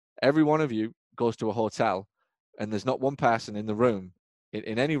every one of you goes to a hotel and there's not one person in the room,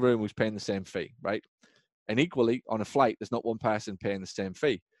 in any room, who's paying the same fee, right? And equally, on a flight, there's not one person paying the same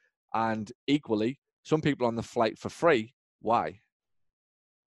fee. And equally, some people on the flight for free. Why?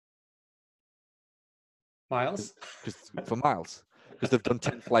 Miles? For miles. Because they've done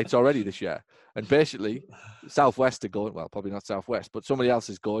 10 flights already this year. And basically, Southwest are going, well, probably not Southwest, but somebody else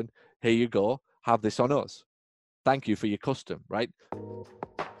is going, here you go, have this on us. Thank you for your custom, right?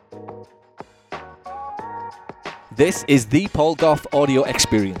 This is the Paul Gough audio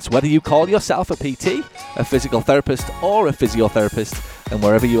experience. Whether you call yourself a PT, a physical therapist, or a physiotherapist, and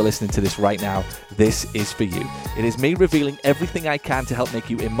wherever you are listening to this right now, this is for you. It is me revealing everything I can to help make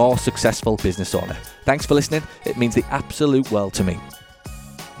you a more successful business owner. Thanks for listening. It means the absolute world to me.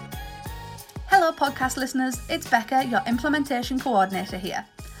 Hello podcast listeners, it's Becca, your implementation coordinator here.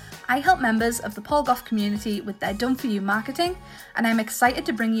 I help members of the Paul Gough community with their done-for-you marketing, and I'm excited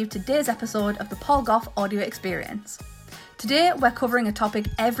to bring you today's episode of the Paul Gough audio experience. Today, we're covering a topic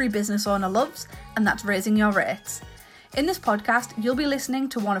every business owner loves, and that's raising your rates. In this podcast, you'll be listening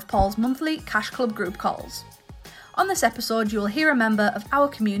to one of Paul's monthly Cash Club group calls. On this episode, you will hear a member of our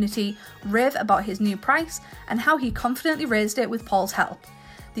community rave about his new price and how he confidently raised it with Paul's help.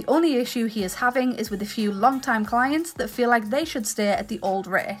 The only issue he is having is with a few long-time clients that feel like they should stay at the old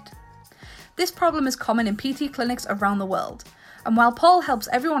rate. This problem is common in PT clinics around the world, and while Paul helps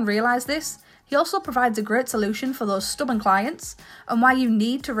everyone realise this, he also provides a great solution for those stubborn clients and why you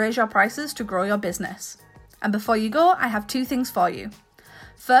need to raise your prices to grow your business. And before you go, I have two things for you.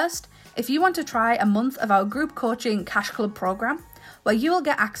 First, if you want to try a month of our group coaching Cash Club program, where you will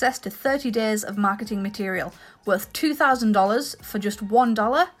get access to 30 days of marketing material worth $2,000 for just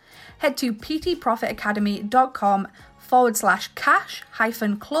 $1, head to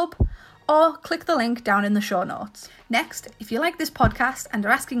ptprofitacademy.com/cash-club or click the link down in the show notes. Next, if you like this podcast and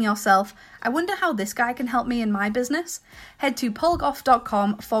are asking yourself, I wonder how this guy can help me in my business, head to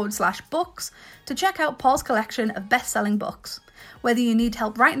paulgough.com/books to check out Paul's collection of best-selling books. Whether you need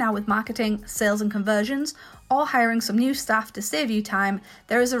help right now with marketing, sales and conversions, or hiring some new staff to save you time,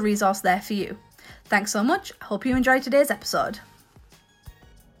 there is a resource there for you. Thanks so much. I hope you enjoyed today's episode.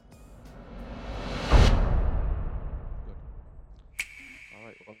 All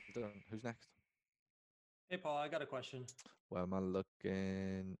right, well done. Who's next? Hey, Paul, I got a question. Where am I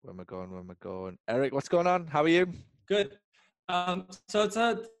looking? Where am I going? Eric, what's going on? How are you? Good. So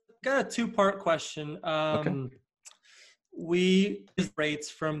got a two-part question. Okay. We use rates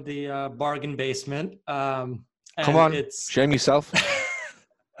from the bargain basement. Come on, shame yourself.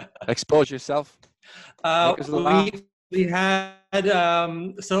 Expose yourself. We had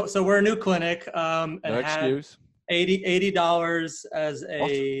so we're a new clinic and no excuse. Had $80 as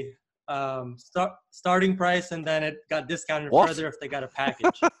a starting price, and then it got discounted further if they got a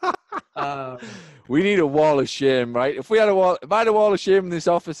package. We need a wall of shame, right? If I had a wall of shame in this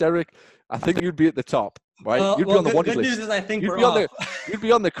office, Eric, I think you'd be at the top, right? You'd be on the wanted list. Good news is I think you'd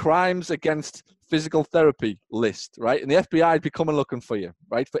be on the crimes against physical therapy list, right? And the FBI would be coming looking for you,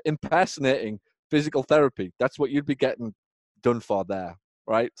 right? For impersonating physical therapy. That's what you'd be getting done for there,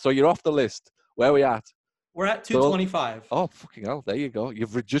 right? So you're off the list. Where are we at? We're at 225. Oh, fucking hell. There you go.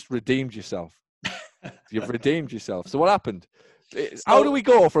 You've just redeemed yourself. You've redeemed yourself. So what happened? How do we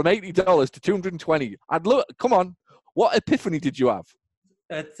go from $80 to $220? Come on. What epiphany did you have?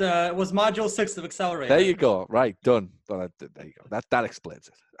 It was module 6 of Accelerator. There you go. Right. Done. There you go. That explains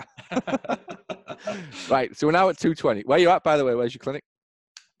it. Right. So we're now at 220. Where are you at, by the way? Where's your clinic?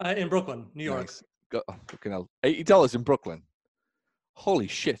 In Brooklyn, New York. Nice. Fucking hell. $80 in Brooklyn. Holy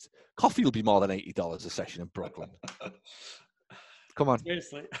shit. Coffee will be more than $80 a session in Brooklyn. Come on.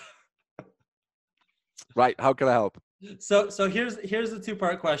 Seriously. Right. How can I help? So here's the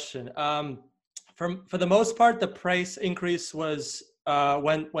two-part question. For the most part, the price increase was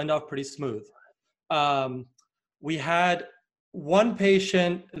went off pretty smooth. We had one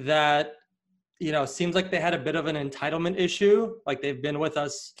patient that seems like they had a bit of an entitlement issue. Like they've been with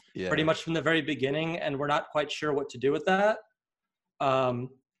us pretty much from the very beginning, and we're not quite sure what to do with that.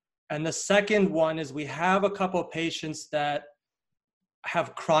 And the second one is we have a couple of patients that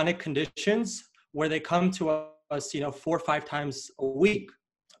have chronic conditions where they come to us, 4 or 5 times a week.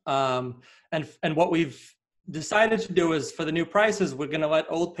 And what we've decided to do is for the new prices, we're going to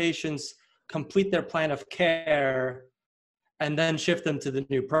let old patients complete their plan of care and then shift them to the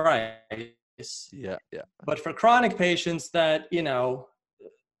new price. Yeah. But for chronic patients that,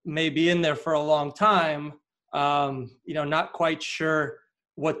 may be in there for a long time, not quite sure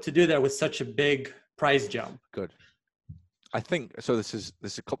what to do there with such a big price jump. Good. I think so.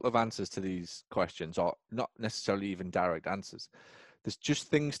 There's a couple of answers to these questions, or not necessarily even direct answers. there's just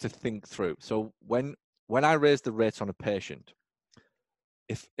things to think through. So when I raise the rates on a patient,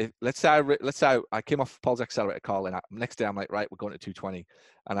 if let's say I came off Paul's accelerator call, and next day I'm like, right, we're going to 220,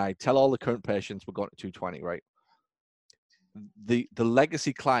 and I tell all the current patients we're going to 220, right? The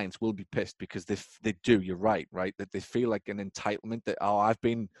legacy clients will be pissed because they do, you're right, that they feel like an entitlement that, oh,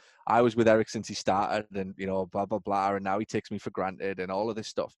 I was with Eric since he started, and blah blah blah, and now he takes me for granted and all of this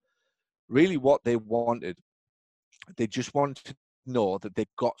stuff. Really what they wanted, they just wanted to know that they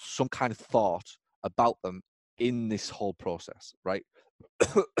got some kind of thought about them in this whole process, right?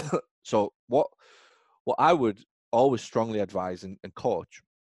 So what I would always strongly advise and coach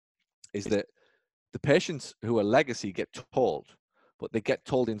is that the patients who are legacy get told, but they get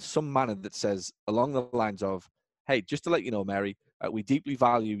told in some manner that says along the lines of, hey, just to let you know, Mary, we deeply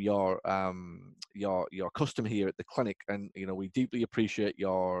value your custom here at the clinic, and we deeply appreciate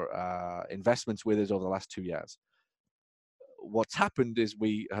your investments with us over the last 2 years. What's happened is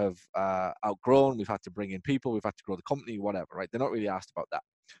we have outgrown, we've had to bring in people, we've had to grow the company, whatever, right? They're not really asked about that.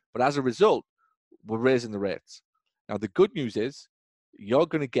 But as a result, we're raising the rates. Now, the good news is you're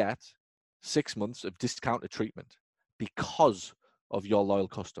going to get 6 months of discounted treatment because of your loyal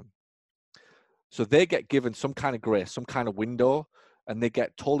custom. So they get given some kind of grace, some kind of window, and they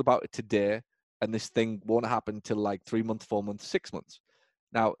get told about it today, and this thing won't happen till like 3 months, 4 months, 6 months.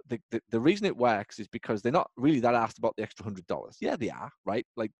 Now, the reason it works is because they're not really that asked about the extra $100. Yeah, they are, right?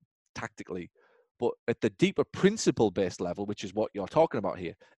 Like tactically. But at the deeper principle-based level, which is what you're talking about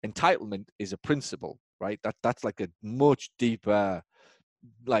here, entitlement is a principle, right? That's like a much deeper,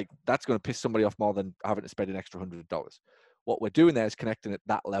 like that's going to piss somebody off more than having to spend an extra $100. What we're doing there is connecting at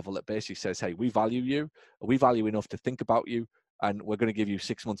that level that basically says, hey, we value you, we value enough to think about you, and we're going to give you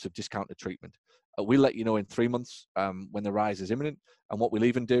 6 months of discounted treatment. We'll let you know in 3 months when the rise is imminent. And what we'll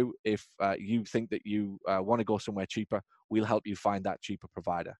even do, if you think that you want to go somewhere cheaper, we'll help you find that cheaper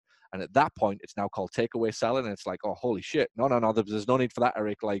provider. And at that point, it's now called takeaway selling. And it's like, oh, holy shit. No, there's no need for that,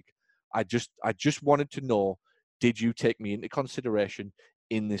 Eric. Like, I just wanted to know, did you take me into consideration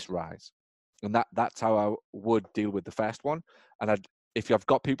in this rise? And that's how I would deal with the first one. And if you've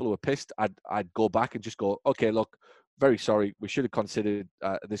got people who are pissed, I'd go back and just go, okay, look, very sorry, we should have considered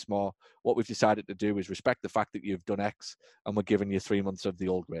this more. What we've decided to do is respect the fact that you've done X, and we're giving you 3 months of the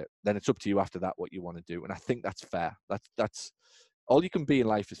old rate. Then it's up to you after that what you want to do. And I think that's fair. That's all you can be in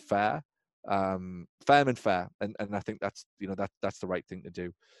life is fair, firm and fair. And I think that's the right thing to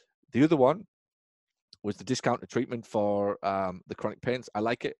do. The other one was the discounted treatment for the chronic pains. I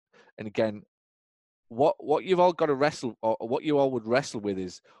like it. And again, what you've all got to wrestle, or what you all would wrestle with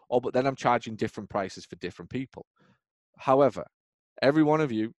is, oh, but then I'm charging different prices for different people. However, every one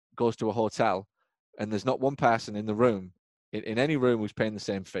of you goes to a hotel, and there's not one person in the room, in any room, who's paying the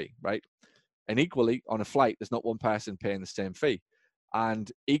same fee, right? And equally, on a flight, there's not one person paying the same fee.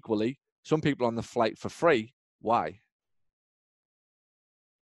 And equally, some people on the flight for free. Why?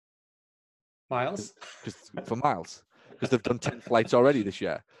 Miles? For miles. Because they've done 10 flights already this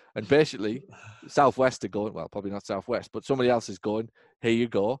year. And basically, Southwest are going, well, probably not Southwest, but somebody else is going, here you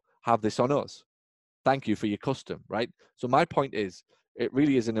go, have this on us. Thank you for your custom, right? So my point is, it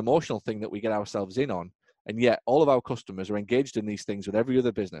really is an emotional thing that we get ourselves in on. And yet all of our customers are engaged in these things with every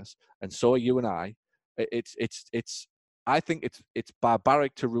other business. And so are you and I. I think it's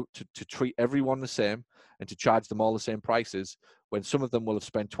barbaric to treat everyone the same and to charge them all the same prices when some of them will have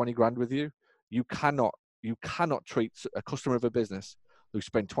spent 20 grand with you. You cannot treat a customer of a business who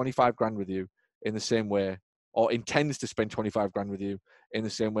spent 25 grand with you in the same way, or intends to spend 25 grand with you in the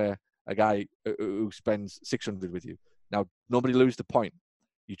same way a guy who spends 600 with you. Now, nobody lose the point.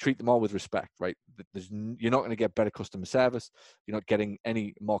 You treat them all with respect, right? You're not going to get better customer service. You're not getting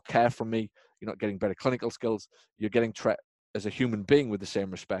any more care from me. You're not getting better clinical skills. You're getting treated as a human being with the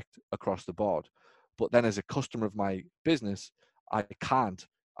same respect across the board. But then as a customer of my business, I can't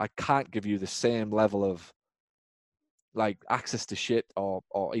give you the same level of like access to shit or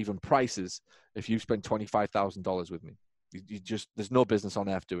even prices if you spend $25,000 with me. You just, there's no business on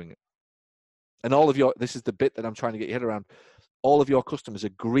earth doing it. And this is the bit that I'm trying to get your head around. All of your customers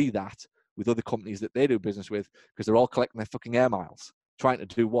agree that with other companies that they do business with, because they're all collecting their fucking air miles, trying to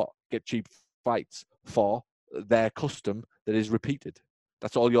do what? Get cheap flights for their custom that is repeated.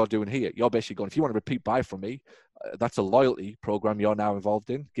 That's all you're doing here. You're basically going, if you want to repeat buy from me, that's a loyalty program you're now involved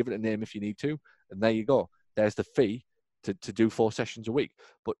in. Give it a name if you need to. And there you go. There's the fee to do 4 sessions a week.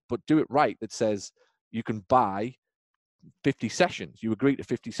 But do it right. That says you can buy 50 sessions. You agree to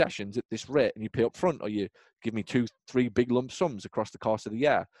 50 sessions at this rate and you pay up front, or you give me 2-3 big lump sums across the course of the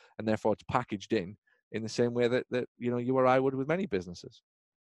year. And therefore it's packaged in the same way that you or I would with many businesses.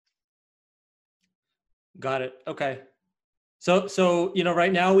 Got it. Okay. So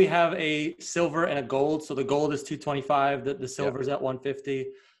right now we have a silver and a gold. So the gold is 225. The silver is at 150.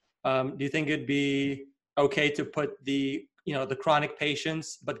 Do you think it'd be okay to put the the chronic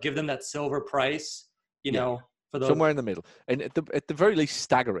patients, but give them that silver price? For the somewhere in the middle, and at the very least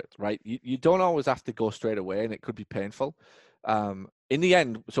stagger it, right? You don't always have to go straight away, and it could be painful. In the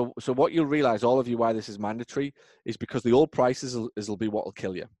end, so what you'll realize, all of you, why this is mandatory is because the old prices will be what will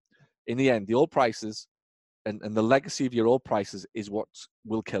kill you. In the end, the old prices and the legacy of your old prices is what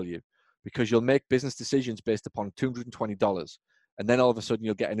will kill you, because you'll make business decisions based upon $220, and then all of a sudden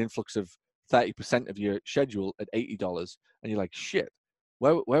you'll get an influx of 30% of your schedule at $80, and you're like, shit,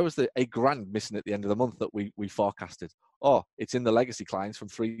 where was the $8,000 missing at the end of the month that we forecasted? Oh, it's in the legacy clients from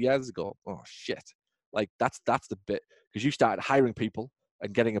 3 years ago. Oh shit. Like that's the bit, because you started hiring people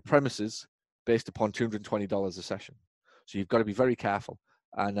and getting a premises based upon $220 a session. So you've got to be very careful.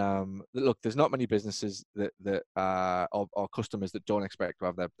 And look, there's not many businesses that or customers that don't expect to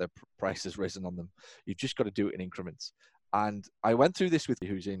have their prices risen on them. You've just got to do it in increments. And I went through this with you,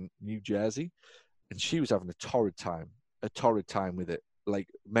 who's in New Jersey, and she was having a torrid time with it, like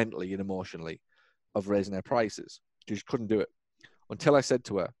mentally and emotionally, of raising their prices. She just couldn't do it until I said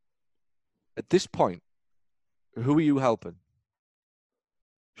to her, at this point, who are you helping?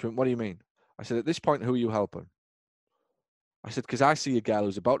 She went, what do you mean? I said, at this point, who are you helping? I said, because I see a girl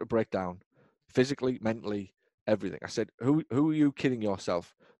who's about to break down physically, mentally, everything. I said, who are you kidding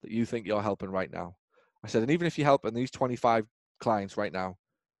yourself that you think you're helping right now? I said, and even if you're helping these 25 clients right now,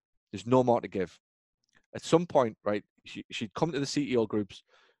 there's no more to give. At some point, right, she'd come to the CEO groups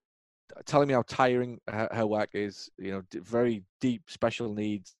telling me how tiring her work is, very deep special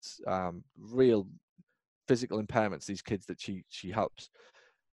needs, real physical impairments, these kids that she helps.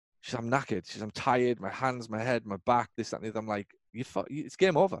 She said, I'm knackered. She said, I'm tired. My hands, my head, my back, this, that, and the other. I'm like, it's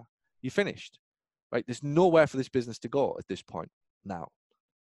game over. You finished, right? There's nowhere for this business to go at this point now.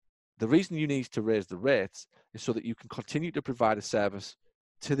 The reason you need to raise the rates is so that you can continue to provide a service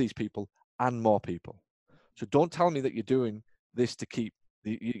to these people and more people. So don't tell me that you're doing this to keep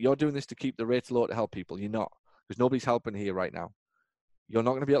the rates low to help people. You're not, because nobody's helping here right now. You're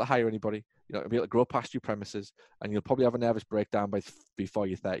not going to be able to hire anybody. You're not going to be able to grow past your premises, and you'll probably have a nervous breakdown before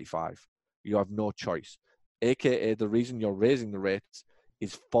you're 35. You have no choice. AKA, the reason you're raising the rates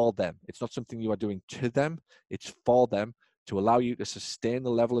is for them. It's not something you are doing to them. It's for them to allow you to sustain the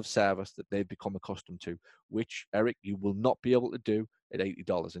level of service that they've become accustomed to, which, Eric, you will not be able to do at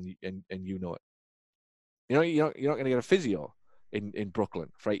 $80, and you know it. You're not going to get a physio in Brooklyn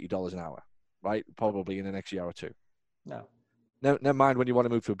for $80 an hour, right? Probably in the next year or two. No. Never mind when you want to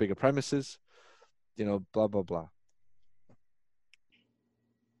move to a bigger premises, blah, blah, blah.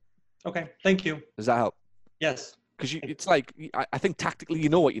 Okay, thank you. Does that help? Yes. Because it's like, I think tactically you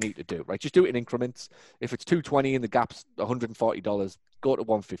know what you need to do, right? Just do it in increments. If it's $220 and the gap's $140, go to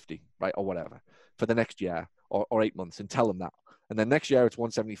 $150, right? Or whatever for the next year or 8 months, and tell them that. And then next year it's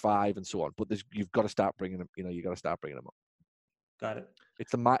 $175 and so on. But you've got to start bringing them, you got to start bringing them up. Got it.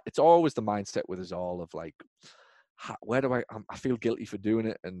 It's always the mindset with us all of like, where do I feel guilty for doing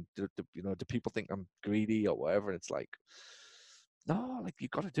it, and do people think I'm greedy or whatever? And it's like, no, like you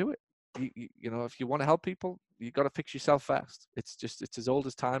got to do it. If you want to help people, you got to fix yourself first. It's as old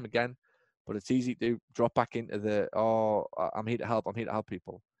as time again, but it's easy to drop back into I'm here to help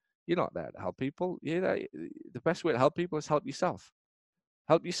people. You're not there to help people. The best way to help people is help yourself.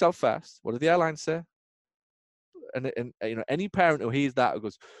 Help yourself first. What do the airlines say? And any parent who hears that, who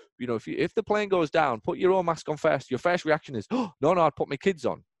goes, if the plane goes down, put your own mask on first. Your first reaction is, oh, no, I'd put my kids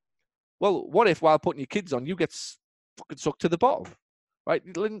on. Well, what if while putting your kids on, you get fucking sucked to the bottom, right?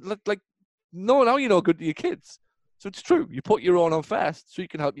 Like, no, now you're no good to your kids. So it's true. You put your own on first so you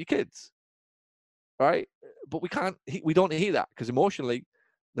can help your kids, right? But we don't hear that, because emotionally,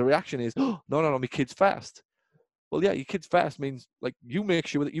 the reaction is, oh, no, my kids first. Well, yeah, your kids first means like you make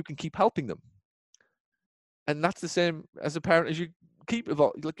sure that you can keep helping them. And that's the same as a parent, as you keep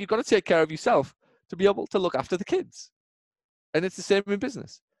evolving. Like, you've got to take care of yourself to be able to look after the kids. And it's the same in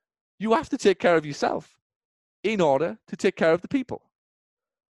business. You have to take care of yourself in order to take care of the people.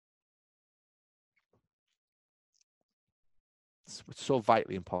 It's so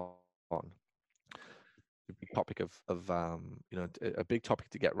vitally important. A big topic a big topic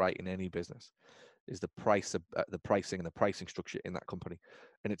to get right in any business is the pricing and the pricing structure in that company.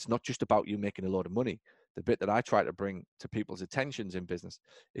 And it's not just about you making a load of money. The bit that I try to bring to people's attentions in business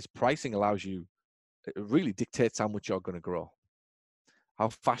is pricing allows you, it really dictates how much you're going to grow. How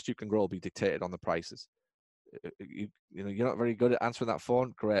fast you can grow will be dictated on the prices. You're not very good at answering that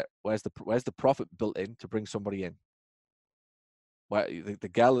phone. Great. Where's the profit built in to bring somebody in? Where the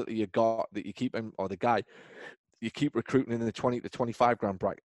girl that you got that you keep in, or the guy you keep recruiting in the 20 to 25 grand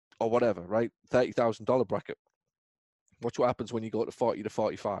bracket or whatever, right? $30,000 bracket. Watch what happens when you go to 40 to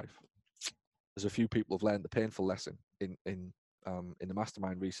 45. There's a few people have learned the painful lesson in the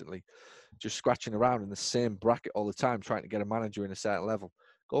mastermind recently, just scratching around in the same bracket all the time, trying to get a manager in a certain level.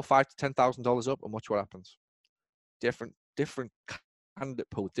 Go $5,000 to $10,000 up and watch what happens. Different candidate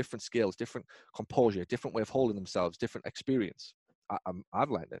pool, different skills, different composure, different way of holding themselves, different experience. I've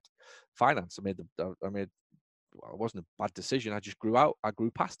learned it. Finance, it wasn't a bad decision. I just grew out. I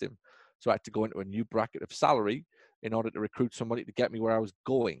grew past him. So I had to go into a new bracket of salary in order to recruit somebody to get me where I was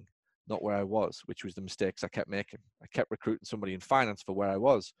going, not where I was, which was the mistakes I kept making. I kept recruiting somebody in finance for where I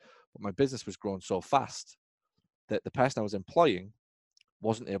was, but my business was growing so fast that the person I was employing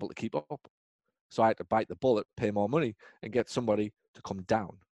wasn't able to keep up. So I had to bite the bullet, pay more money, and get somebody to come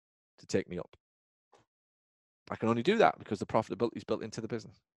down to take me up. I can only do that because the profitability is built into the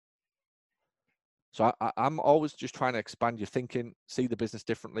business. So I'm always just trying to expand your thinking, see the business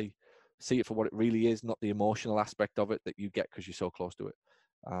differently, see it for what it really is, not the emotional aspect of it that you get because you're so close to it.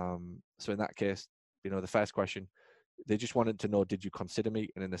 So in that case, the first question, they just wanted to know, did you consider me?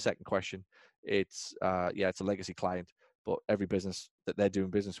 And in the second question, it's a legacy client, but every business that they're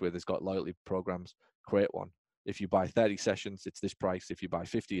doing business with has got loyalty programs. Create one. If you buy 30 sessions, it's this price. If you buy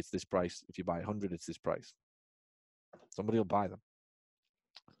 50, it's this price. If you buy 100, it's this price. Somebody will buy them.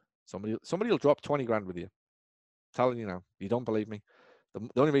 Somebody will drop 20 grand with you. I'm telling you now, you don't believe me.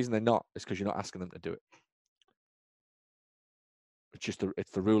 The only reason they're not is because you're not asking them to do it.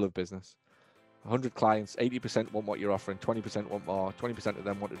 It's the rule of business. 100 clients, 80% want what you're offering, 20% want more, 20% of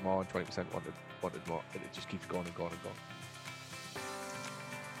them wanted more, and 20% wanted more. And it just keeps going and going and going.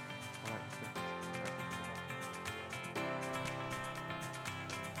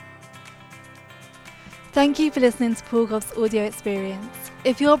 Thank you for listening to Paul Goff's audio experience.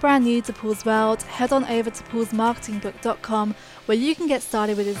 If you're brand new to Paul's world, head on over to paulsmarketingbook.com where you can get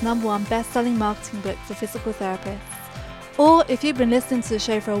started with his #1 best-selling marketing book for physical therapists. Or if you've been listening to the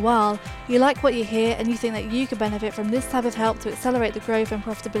show for a while, you like what you hear and you think that you could benefit from this type of help to accelerate the growth and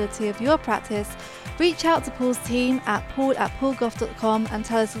profitability of your practice, reach out to Paul's team at paul@paulgoff.com and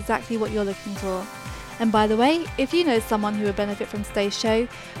tell us exactly what you're looking for. And by the way, if you know someone who would benefit from today's show,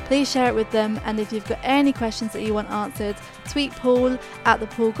 please share it with them. And if you've got any questions that you want answered, tweet Paul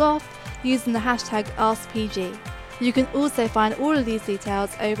 @thepaulgoff using the hashtag AskPG. You can also find all of these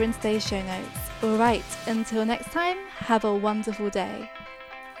details over in today's show notes. Alright, until next time, have a wonderful day.